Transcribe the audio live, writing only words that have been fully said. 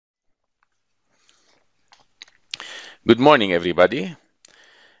Good morning, everybody.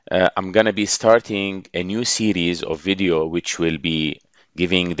 I'm going to be starting a new series of video which will be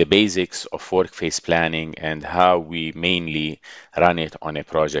giving the basics of workface planning and how we mainly run it on a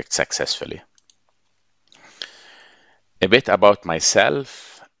project successfully. A bit about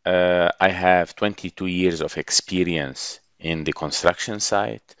myself. I have 22 years of experience in the construction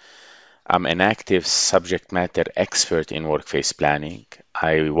site. I'm an active subject matter expert in workface planning.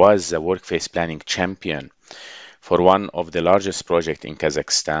 I was a workface planning champion for one of the largest projects in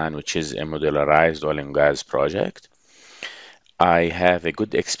Kazakhstan, which is a modularized oil and gas project. I have a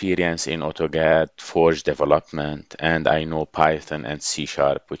good experience in AutoCAD, Forge development, and I know Python and C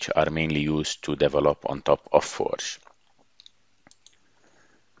Sharp, which are mainly used to develop on top of Forge.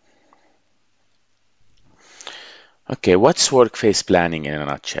 Okay, what's workface planning in a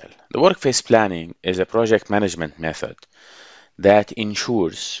nutshell? The workface planning is a project management method that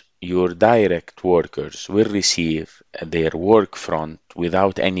ensures your direct workers will receive their work front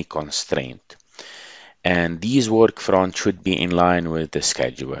without any constraint. And these work fronts should be in line with the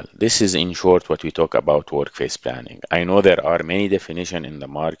schedule. This is in short what we talk about workface planning. I know there are many definitions in the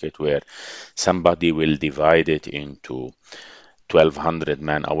market where somebody will divide it into 1200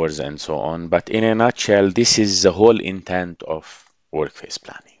 man hours and so on, but in a nutshell, this is the whole intent of workface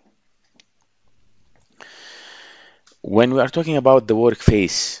planning. When we are talking about the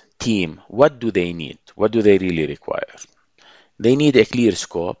workface team, what do they need? What do they really require? They need a clear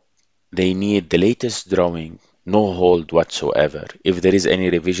scope. They need the latest drawing, no hold whatsoever. If there is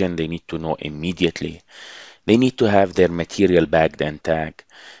any revision, they need to know immediately. They need to have their material bagged and tagged.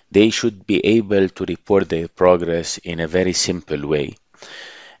 They should be able to report their progress in a very simple way.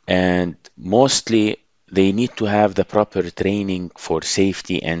 And mostly, they need to have the proper training for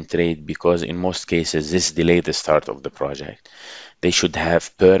safety and trade because in most cases, this delays the start of the project. They should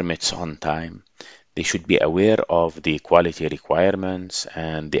have permits on time. They should be aware of the quality requirements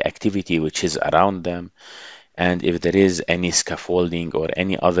and the activity which is around them. And if there is any scaffolding or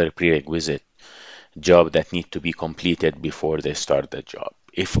any other prerequisite job that need to be completed before they start the job.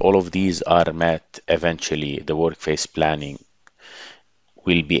 If all of these are met, eventually the workplace planning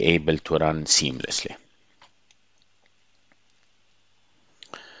will be able to run seamlessly.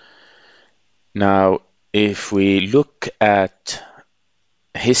 Now, if we look at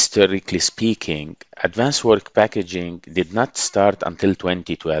historically speaking, advanced work packaging did not start until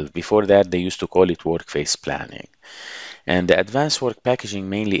 2012. Before that, they used to call it workface planning. And the advanced work packaging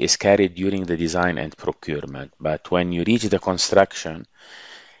mainly is carried during the design and procurement. But when you reach the construction,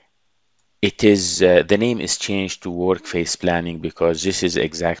 it is the name is changed to workface planning because this is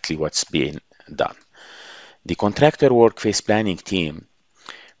exactly what's being done. The contractor workface planning team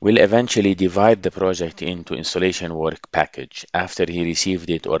will eventually divide the project into installation work package after he received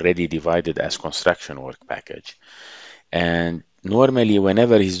it already divided as construction work package. And normally,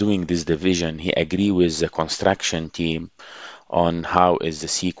 whenever he's doing this division, he agree with the construction team on how is the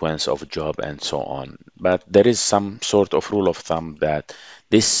sequence of job and so on. But there is some sort of rule of thumb that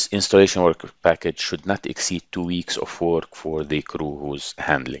this installation work package should not exceed 2 weeks of work for the crew who's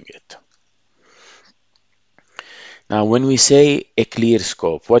handling it. Now, when we say a clear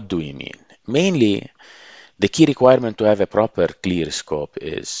scope, what do we mean? Mainly, the key requirement to have a proper clear scope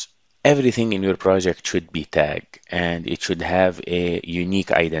is everything in your project should be tagged and it should have a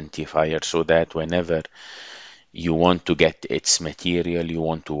unique identifier so that whenever you want to get its material, you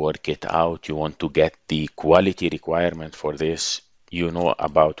want to work it out, you want to get the quality requirement for this, you know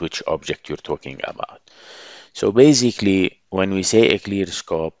about which object you're talking about. So basically, when we say a clear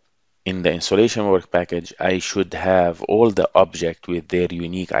scope, in the installation work package, I should have all the objects with their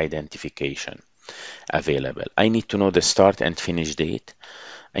unique identification available. I need to know the start and finish date.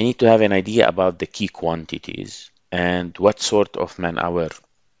 I need to have an idea about the key quantities and what sort of man hour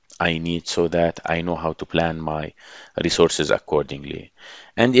I need so that I know how to plan my resources accordingly.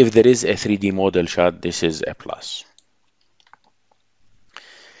 And if there is a 3D model shot, this is a plus.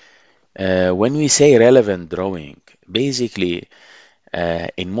 When we say relevant drawing, basically,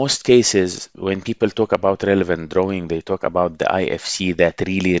 in most cases, when people talk about relevant drawing, they talk about the IFC that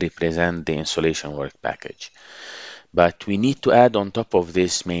really represent the installation work package. But we need to add on top of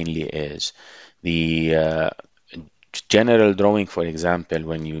this mainly is the general drawing, for example,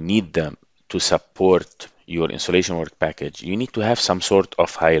 when you need them to support your installation work package, you need to have some sort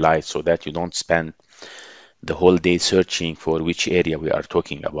of highlight so that you don't spend the whole day searching for which area we are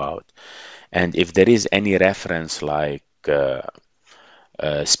talking about. And if there is any reference like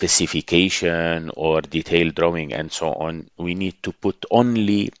specification or detailed drawing and so on, we need to put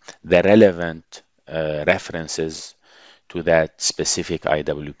only the relevant references to that specific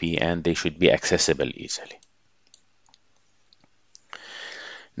IWP and they should be accessible easily.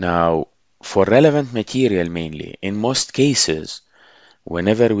 Now, for relevant material mainly, in most cases,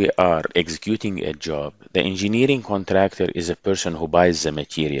 whenever we are executing a job, the engineering contractor is a person who buys the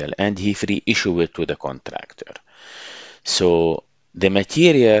material and he free issue it to the contractor. So the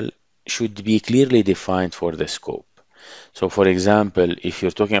material should be clearly defined for the scope. So for example, if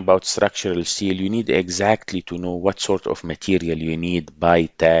you're talking about structural steel, you need exactly to know what sort of material you need by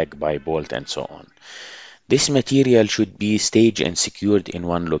tag, by bolt, and so on. This material should be staged and secured in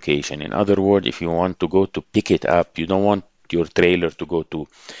one location. In other words, if you want to go to pick it up, you don't want your trailer to go to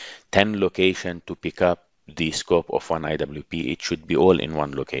 10 locations to pick up the scope of one IWP. It should be all in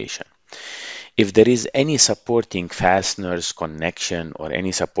one location. If there is any supporting fasteners, connection, or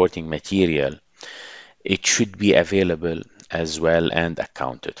any supporting material, it should be available as well and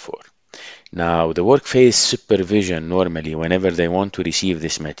accounted for. Now, the Workface supervision normally, whenever they want to receive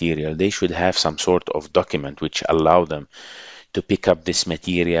this material, they should have some sort of document which allow them to pick up this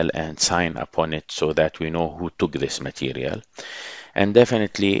material and sign upon it so that we know who took this material. And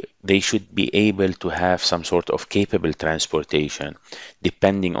definitely, they should be able to have some sort of capable transportation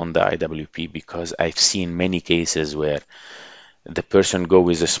depending on the IWP, because I've seen many cases where the person go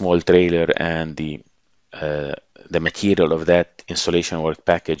with a small trailer and the material of that installation work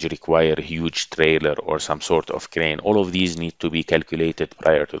package require a huge trailer or some sort of crane. All of these need to be calculated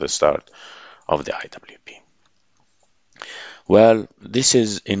prior to the start of the IWP. Well, this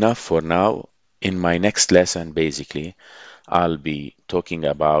is enough for now. In my next lesson, basically, I'll be talking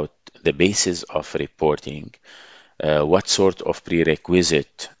about the basis of reporting, what sort of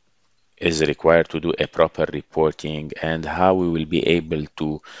prerequisite is required to do a proper reporting, and how we will be able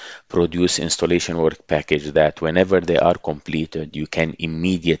to produce installation work package that whenever they are completed, you can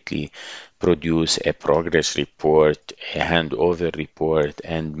immediately produce a progress report, a handover report,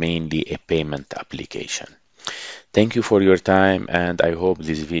 and mainly a payment application. Thank you for your time, and I hope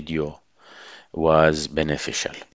this video was beneficial.